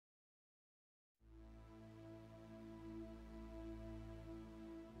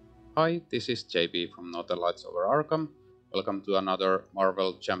Hi, this is JB from Northern Lights over Arkham. Welcome to another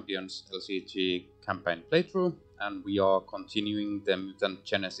Marvel Champions LCG campaign playthrough, and we are continuing the Mutant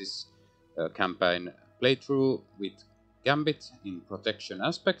Genesis campaign playthrough with Gambit in protection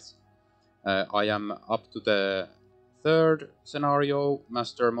aspects. I am up to the third scenario,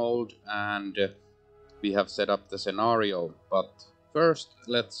 Mastermold, and we have set up the scenario, but first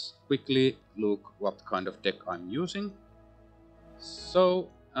let's quickly look what kind of deck I'm using. So,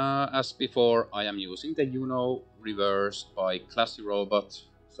 as before, I am using the Reverse by ClassyRobot.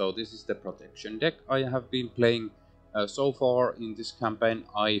 So this is the protection deck I have been playing so far in this campaign.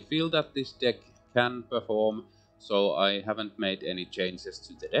 I feel that this deck can perform, so I haven't made any changes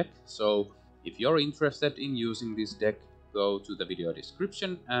to the deck. So if you're interested in using this deck, go to the video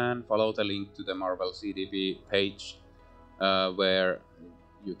description and follow the link to the marvelcdb page where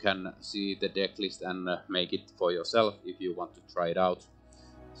you can see the deck list and make it for yourself if you want to try it out.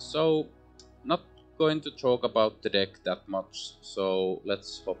 So, not going to talk about the deck that much, so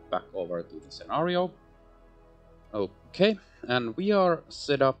let's hop back over to the scenario. Okay, and we are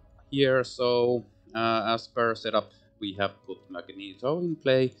set up here, so as per setup we have put Magneto in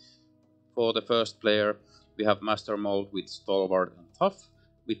play. For the first player we have Mastermold with Stalwart and Tough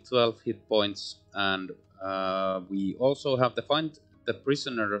with 12 hit points, and we also have the Find the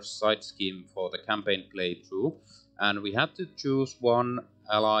Prisoner side scheme for the campaign playthrough, and we had to choose one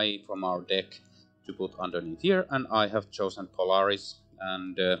ally from our deck to put underneath here, and I have chosen Polaris,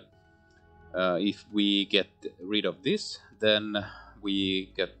 and if we get rid of this, then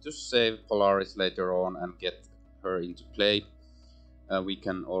we get to save Polaris later on and get her into play. We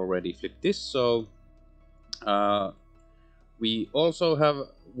can already flip this, so we also have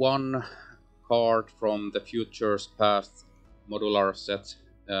one card from the Futures Past modular set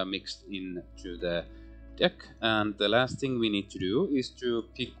mixed into the deck, and the last thing we need to do is to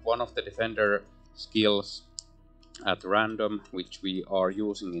pick one of the defender skills at random, which we are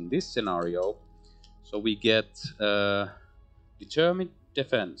using in this scenario. So we get Determined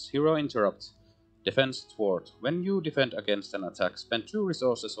Defense, Hero Interrupt, Defense Thwart. When you defend against an attack, spend 2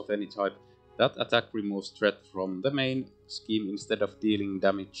 resources of any type. That attack removes threat from the main scheme instead of dealing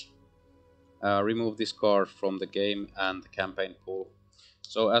damage. Remove this card from the game and the campaign pool.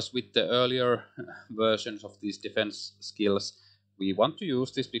 So as with the earlier versions of these defense skills, we want to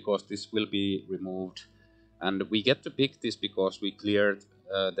use this because this will be removed. And we get to pick this because we cleared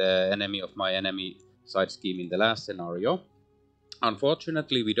the enemy of my enemy side scheme in the last scenario.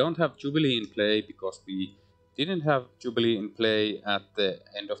 Unfortunately, we don't have Jubilee in play because we didn't have Jubilee in play at the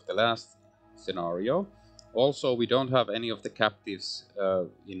end of the last scenario. Also, we don't have any of the captives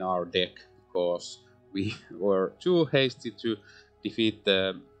in our deck because we were too hasty to defeat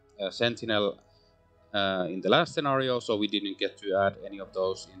the Sentinel in the last scenario, so we didn't get to add any of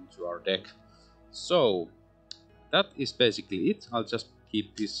those into our deck. So that is basically it. I'll just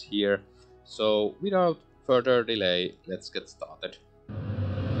keep this here. So without further delay, let's get started.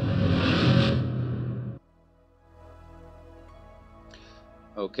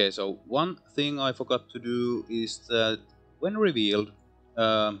 Okay, so one thing I forgot to do is that when revealed,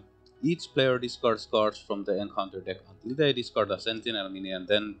 each player discards cards from the encounter deck until they discard a Sentinel minion,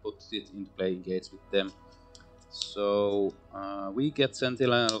 then puts it into play, engage with them. So we get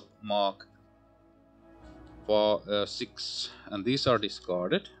Sentinel Mark for 6, and these are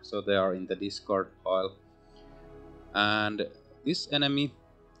discarded, so they are in the discard pile. And this enemy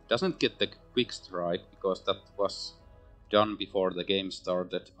doesn't get the quick strike because that was done before the game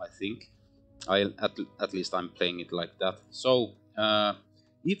started, I think. At least I'm playing it like that. So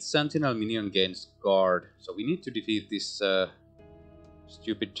each Sentinel minion gains guard, so we need to defeat this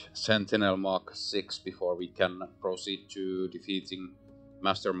stupid Sentinel Mark 6 before we can proceed to defeating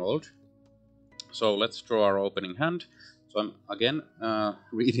Mastermold. So let's draw our opening hand. So I'm again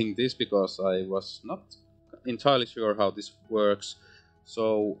reading this because I was not entirely sure how this works.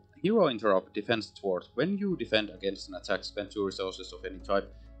 So Hero Interrupt, Defense Thwart. When you defend against an attack, spend 2 resources of any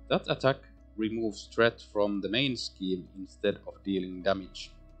type. That attack removes threat from the main scheme instead of dealing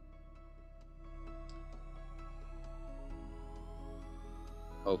damage.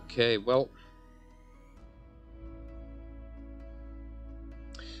 Okay, well,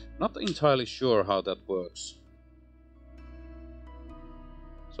 not entirely sure how that works.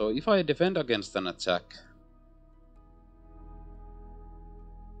 So if I defend against an attack,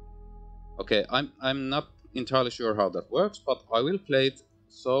 okay, I'm not entirely sure how that works, but I will play it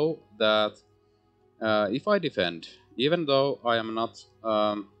so that if I defend, even though I am not,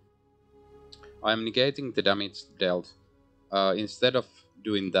 I am negating the damage dealt. Instead of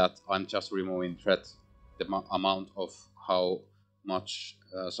doing that, I'm just removing threat, the amount of how much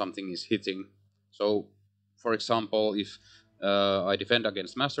something is hitting. So, for example, if I defend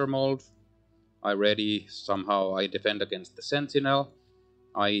against Mastermold, I ready, somehow I defend against the Sentinel,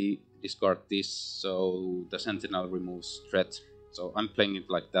 I discard this, so the Sentinel removes threat. So I'm playing it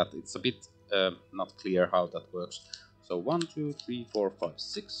like that. It's a bit not clear how that works. So 1, 2, 3, 4, 5,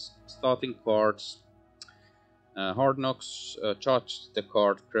 6 starting cards. Hard Knocks, charge the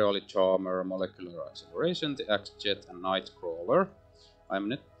card Creole Charmer, Molecular Acceleration, the X-Jet, and Nightcrawler. I'm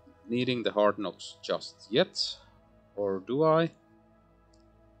not needing the Hard Knocks just yet, or do I?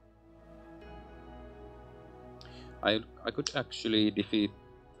 I could actually defeat.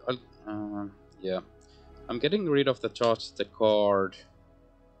 Yeah, I'm getting rid of the charge the card,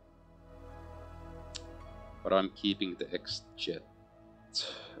 but I'm keeping the X-Jet.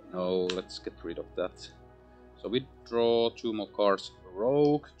 No, let's get rid of that. So we draw 2 more cards.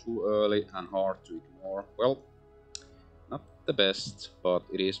 Rogue, too early and hard to ignore. Well, not the best, but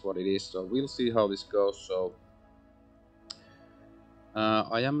it is what it is. So we'll see how this goes. So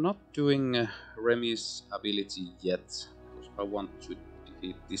I am not doing Remy's ability yet, because I want to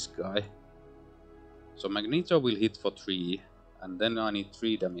defeat this guy. So Magneto will hit for 3, and then I need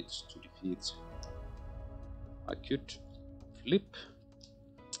 3 damage to defeat. I could flip.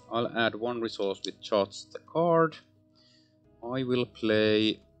 I'll add 1 resource with charge the card. I will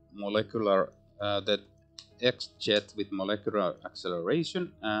play the X-Jet with Molecular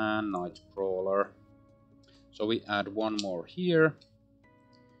Acceleration and Nightcrawler. So we add 1 more here.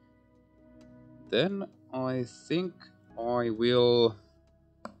 Then I think I will...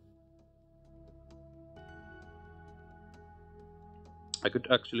 I could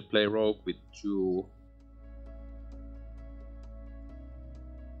actually play Rogue with 2.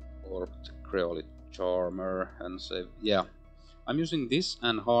 Or Creole Charmer and save. Yeah, I'm using this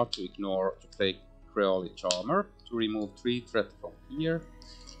and hard to ignore to play Creole Charmer to remove 3 threat from here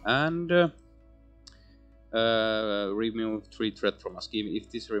and remove 3 threat from a scheme.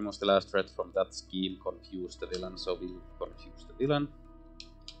 If this removes the last threat from that scheme, confuse the villain. So we'll confuse the villain.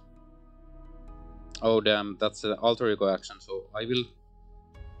 Oh damn, that's an alter ego action. So I will.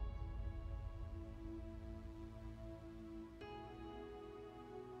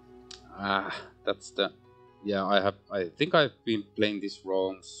 That's the... Yeah, I think I've been playing this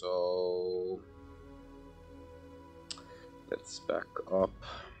wrong, so... Let's back up.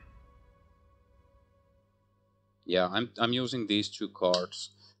 Yeah, I'm using these 2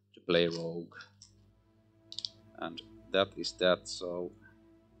 cards to play Rogue. And that is that, so...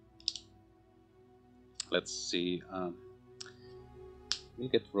 Let's see. We'll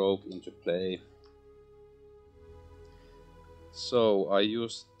get Rogue into play. So I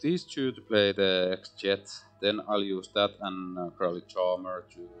use these 2 to play the X-Jet, then I'll use that and Crowley Charmer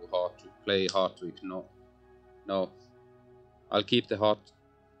to play hard to ignore. No, I'll keep the hard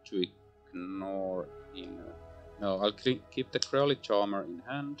to ignore in... No, I'll keep the Crowley Charmer in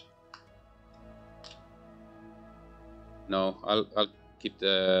hand. No, I'll keep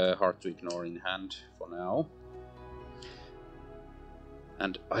the hard to ignore in hand for now.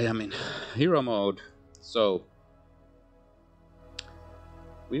 And I am in hero mode, so...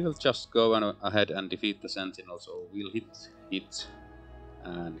 We will just go ahead and defeat the Sentinel, so we'll hit,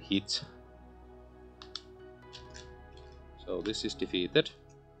 and hit. So this is defeated.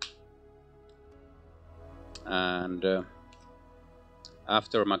 And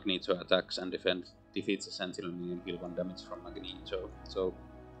after Magneto attacks and defeats the Sentinel, we deal 1 damage from Magneto. So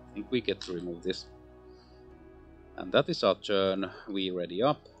I think we get to remove this. And that is our turn. We ready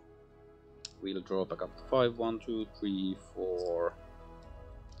up. We'll draw back up to 5. 1, 2, 3, 4.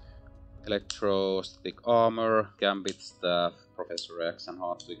 Electrostatic Armor, Gambit Staff, Professor X, and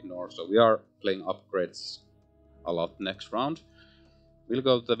hard to ignore. So we are playing upgrades a lot next round. We'll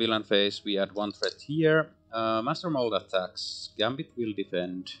go to the villain phase. We add 1 threat here. Mastermold attacks. Gambit will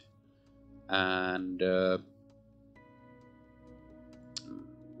defend. And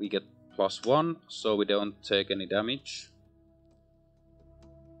we get +1, so we don't take any damage.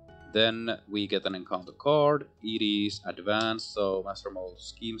 Then we get an encounter card. It is advanced, so Mastermold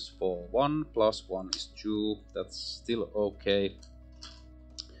schemes for 1, +1 is 2. That's still okay.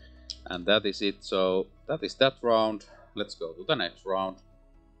 And that is it. So that is that round. Let's go to the next round.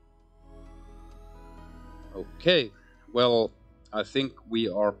 Okay, well, I think we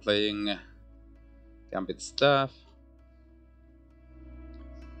are playing Gambit Staff.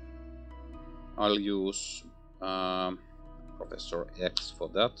 I'll use Professor X for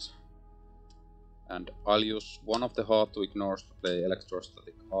that. And I'll use one of the hard to ignores to play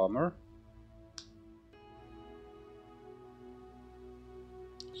Electrostatic Armor.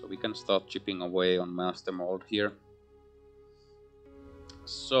 So we can start chipping away on Mastermold here.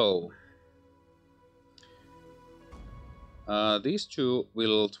 So these two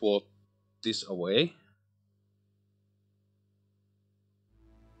will thwart this away.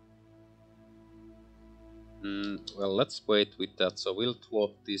 Well, let's wait with that. So we'll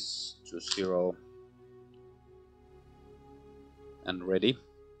thwart this to 0 and ready.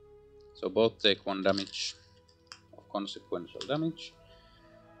 So both take 1 damage of consequential damage.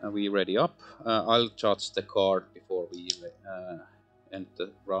 And we ready up. I'll charge the card before we end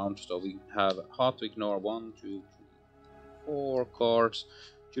the round. So we have hard to ignore 1, 2, 3, 4 cards.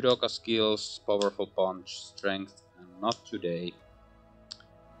 Judoka skills, powerful punch, strength, and not today.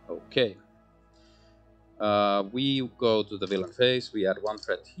 Okay. We go to the villain phase. We add 1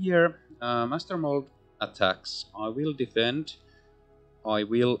 threat here. Mastermold attacks. I will defend. I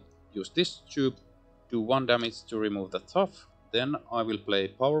will use this to do 1 damage to remove the tough. Then I will play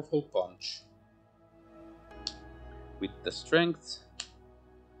powerful punch with the strength.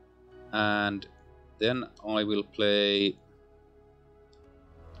 And then I will play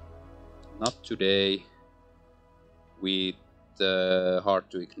not today with hard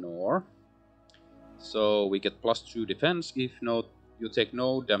to ignore. So we get +2 defense. If not, you take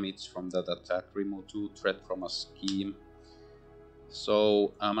no damage from that attack. Remove 2 threat from a scheme.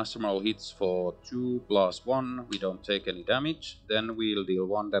 So Mastermold hits for 2 + 1. We don't take any damage. Then we'll deal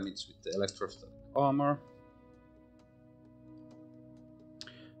 1 damage with the electrostatic armor.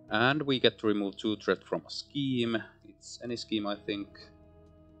 And we get to remove 2 threat from a scheme. It's any scheme, I think.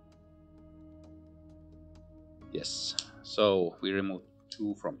 Yes. So we remove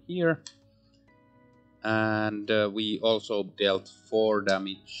 2 from here. And we also dealt 4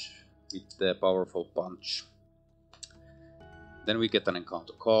 damage with the powerful punch. Then we get an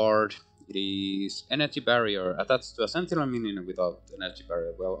encounter card. It is Energy Barrier. Attached to a Sentinel minion without Energy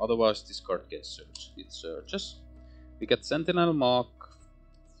Barrier. Well, otherwise this card gets searched. It searches. We get Sentinel Mark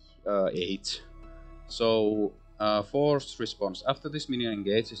 8. So, force response. After this minion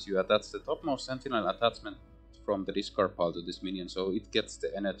engages, you attach the topmost Sentinel attachment from the discard pile to this minion. So it gets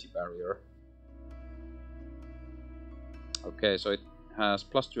the Energy Barrier. Okay, so it has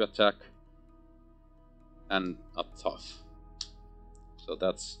 +2 attack and a tough. So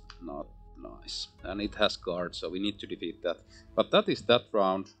that's not nice. And it has guard, so we need to defeat that. But that is that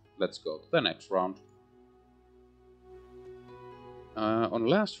round. Let's go to the next round. On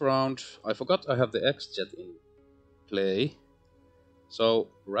last round, I forgot I have the X-Jet in play. So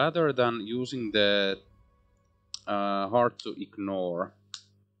rather than using the hard to ignore,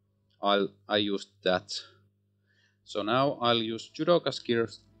 I used that. So now I'll use Judoka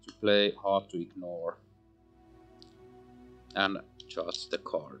skills to play hard to ignore and charge the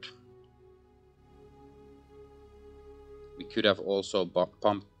card. We could have also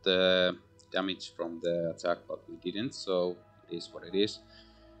pumped the damage from the attack, but we didn't, so it is what it is.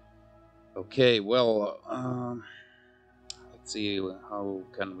 Okay, well, let's see, how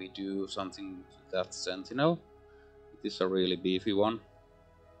can we do something to that Sentinel? It is a really beefy one.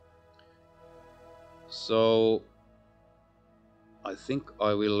 So I think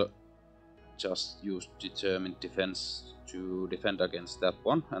I will just use Determined Defense to defend against that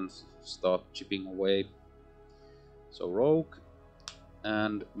one and start chipping away. So Rogue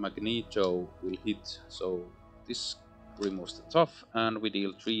and Magneto will hit, so this removes the tough and we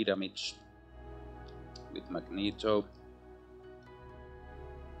deal 3 damage with Magneto.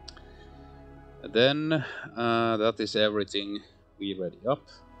 And then that is everything. We ready up.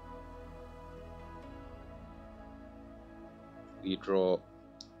 We draw.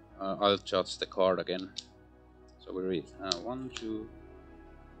 I'll charge the card again. So we read 1, 2.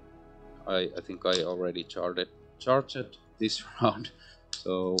 I think I already charged it this round.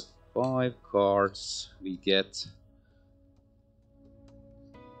 So 5 cards we get.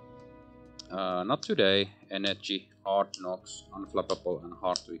 Not today. Energy, Hard Knocks, Unflappable, and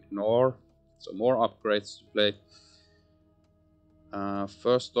Hard to Ignore. So more upgrades to play.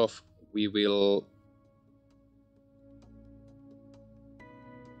 First off, we will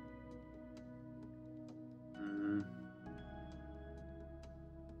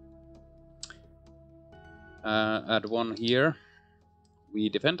add 1 here. We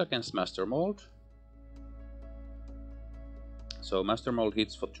defend against Mastermold. So Mastermold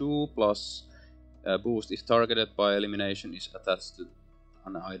hits for 2 plus boost if targeted by elimination is attached to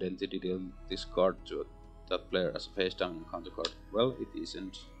an identity. Deal this card to that player as a face down encounter card. Well, it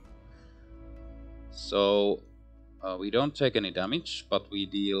isn't. So we don't take any damage, but we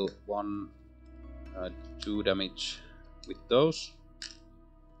deal 2 damage with those.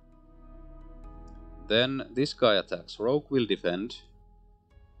 Then this guy attacks. Rogue will defend.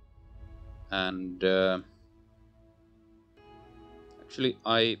 And Actually,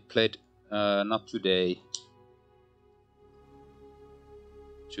 I played not today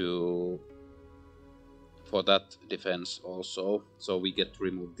for that defense also. So we get to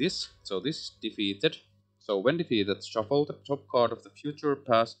remove this. So this is defeated. So when defeated, shuffle the top card of the future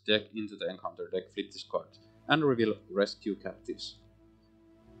past deck into the encounter deck, flip this card, and reveal rescue captives.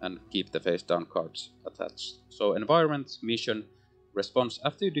 And keep the face down cards attached. So environment, mission, response: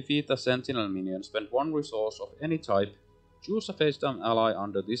 after you defeat a sentinel minion, spend 1 resource of any type, choose a face down ally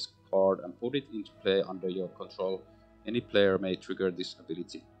under this card and put it into play under your control. Any player may trigger this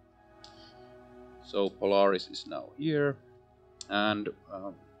ability. So Polaris is now here, and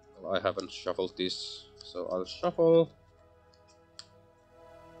well, I haven't shuffled this, so I'll shuffle,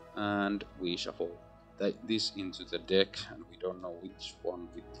 and we shuffle this into the deck, and we don't know which one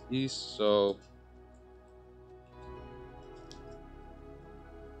it is, so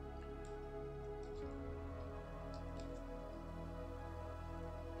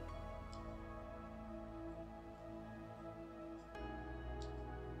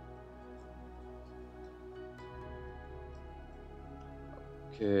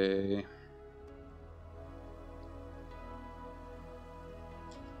okay.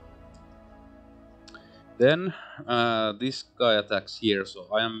 Then this guy attacks here, so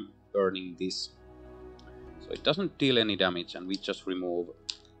I am burning this. So it doesn't deal any damage, and we just remove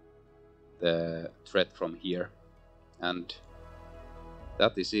the threat from here. And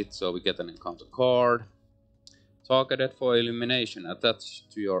that is it, so we get an encounter card. Targeted for elimination,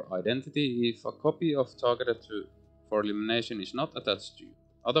 attached to your identity. If a copy of targeted for elimination is not attached to you,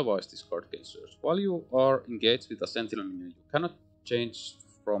 otherwise this card gains search. While you are engaged with a sentinel minion, you cannot change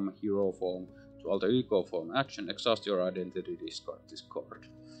from hero form to alter ego form. Action: exhaust your identity, discard this card.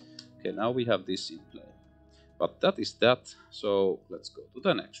 Okay, now we have this in play. But that is that, so let's go to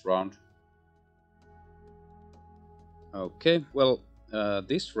the next round. Okay, well,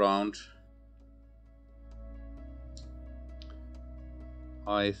 this round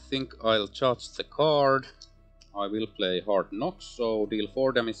I think I'll charge the card. I will play Hard Knocks, so deal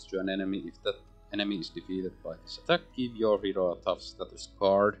 4 damage to an enemy. If that enemy is defeated by this attack, give your hero a tough status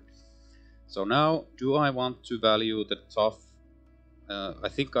card. So now, do I want to value the tough? I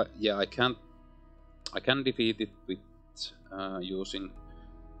think I can defeat it with using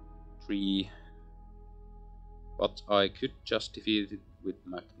 3, but I could just defeat it with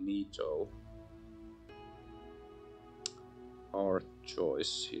Magneto. Hard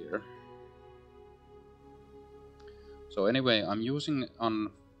choice here. So anyway, I'm using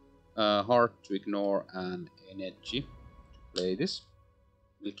on Hard to Ignore and Energy to play this.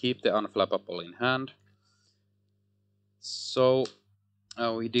 We'll keep the Unflappable in hand. So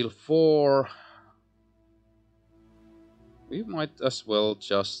we deal 4. We might as well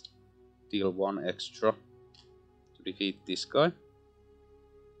just deal 1 extra to defeat this guy.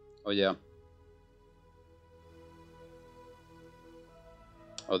 Oh yeah.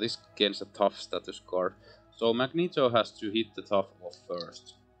 Oh, this gains a tough status card. So Magneto has to hit the tough off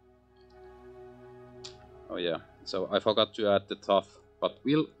first. Oh yeah, so I forgot to add the tough, but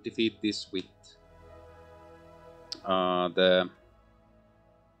we'll defeat this with the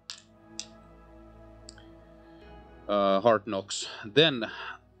Hard Knocks. Then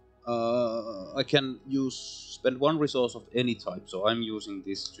I can spend 1 resource of any type, so I'm using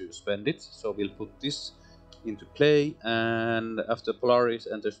this to spend it. So we'll put this into play, and after Polaris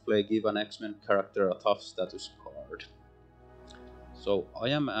enters play, give an X-Men character a tough status card. So I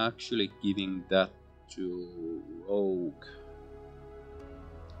am actually giving that to Rogue.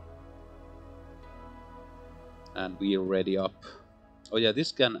 And we are ready up. Oh yeah,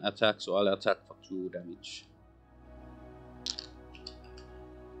 this can attack, so I'll attack for 2 damage.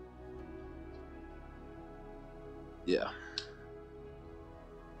 Yeah.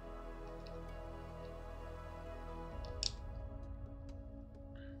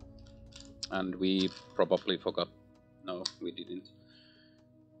 And we probably forgot. No, we didn't.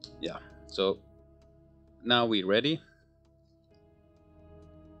 Yeah, so now we're ready.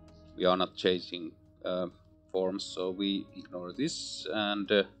 We are not changing forms, so we ignore this, and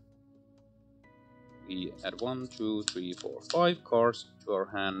we add 1, 2, 3, 4, 5 cards to our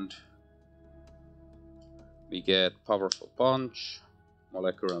hand. We get Powerful Punch,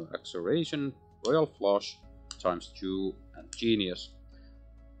 Molecular Acceleration, Royal Flush, ×2, and Genius.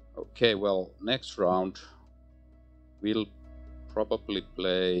 Okay, well, next round we'll probably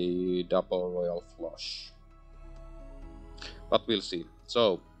play double Royal Flush, but we'll see.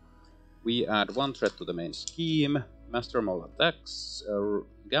 So we add 1 threat to the main scheme. Mastermold attacks.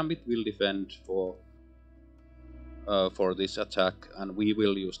 Gambit will defend for this attack, and we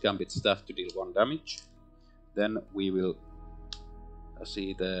will use Gambit staff to deal 1 damage. Then we will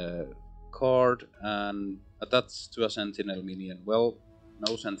see the card and attach to a sentinel minion. Well,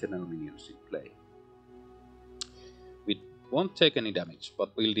 no sentinel minions in play. We won't take any damage,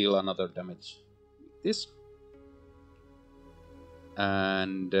 but we'll deal another damage with this.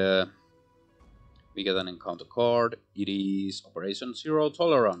 And we get an encounter card. It is Operation Zero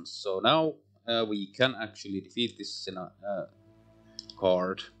Tolerance. So now we can actually defeat this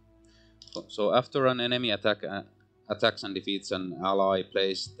card. So after an enemy attacks and defeats an ally,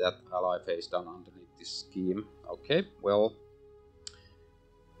 place that ally face down underneath this scheme. Okay, well,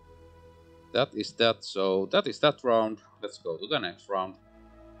 that is that. So that is that round. Let's go to the next round.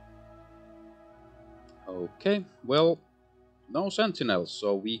 Okay, well, no sentinels,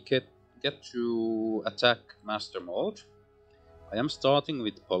 so we get to attack Mastermold. I am starting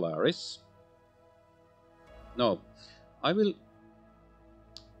with Polaris. No, I will.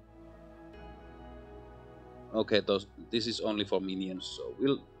 Okay, this is only for minions, so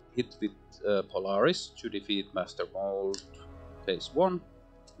we'll hit with Polaris to defeat Mastermold phase 1.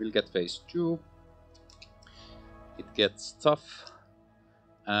 We'll get phase 2. It gets tough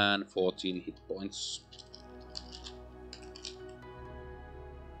and 14 hit points.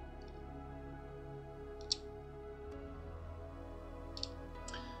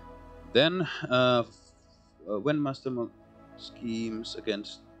 Then, when Mastermold schemes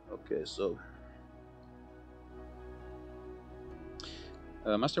against... Okay, so...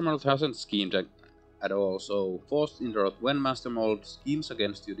 Mastermold hasn't schemed at all, so forced interrupt. When Mastermold schemes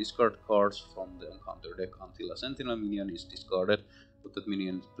against you, discard cards from the encounter deck until a sentinel minion is discarded. Put that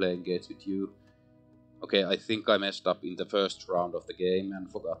minion play engage with you. Okay, I think I messed up in the first round of the game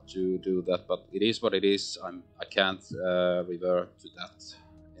and forgot to do that, but it is what it is. I can't revert to that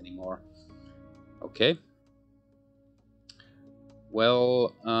anymore. Okay.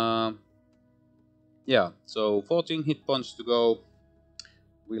 Well, yeah, so 14 hit points to go.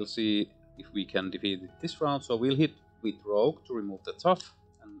 We'll see if we can defeat it this round. So we'll hit with Rogue to remove the tough,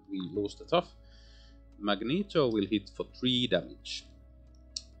 and we lose the tough. Magneto will hit for 3 damage.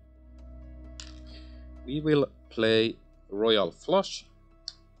 We will play Royal Flush,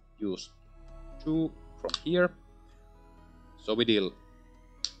 use 2 from here, so we deal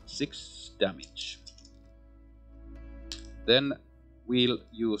 6 damage. Then we'll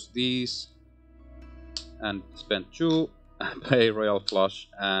use these and spend 2 and play Royal Flush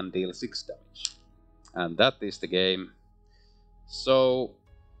and deal 6 damage. And that is the game. So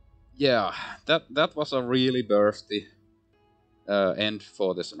yeah, that was a really bursty end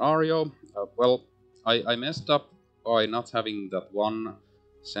for the scenario. Well, I messed up by not having that one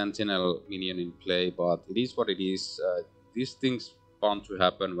sentinel minion in play, but it is what it is. These things bound to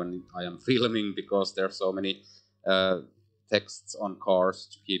happen when I am filming because there are so many texts on cards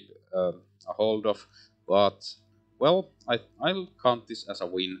to keep a hold of. But well, I'll count this as a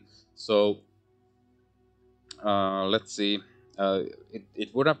win. So let's see.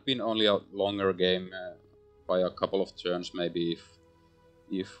 It would have been only a longer game by a couple of turns, maybe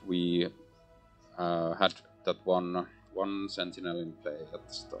if we had that one sentinel in play at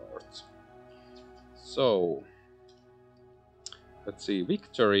the start. So let's see,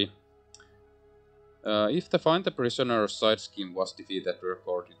 victory. If the Find the Prisoner side scheme was defeated,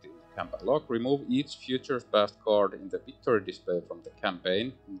 record it in the campaign log. Remove each Futures Past card in the victory display from the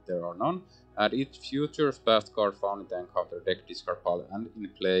campaign, if there are none. Add each Futures Past card found in the encounter deck, discard pile, and in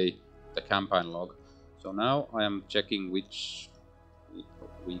play the campaign log. So now I am checking which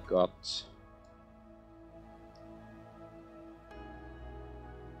we got.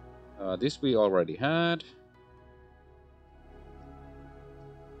 This we already had.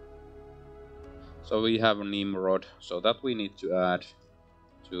 So we have Nimrod, so that we need to add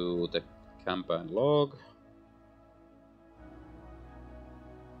to the campaign log.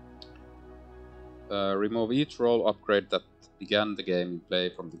 Remove each role upgrade that began the game in play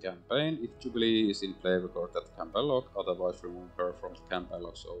from the campaign. If Jubilee is in play, record that campaign log, otherwise remove her from the campaign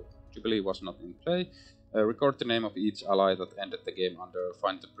log. So Jubilee was not in play. Record the name of each ally that ended the game under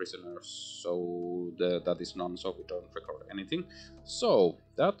Find the Prisoners, so that is none, so we don't record anything. So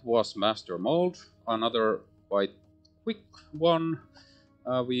that was Mastermold, another quite quick one.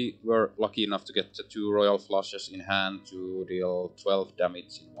 We were lucky enough to get the 2 Royal Flushes in hand to deal 12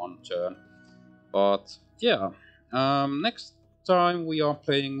 damage in 1 turn. But yeah, next time we are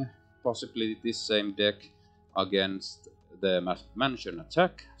playing possibly this same deck against the Mansion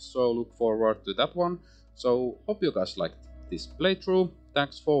Attack, so look forward to that one. So hope you guys liked this playthrough,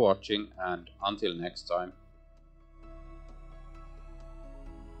 thanks for watching, and until next time.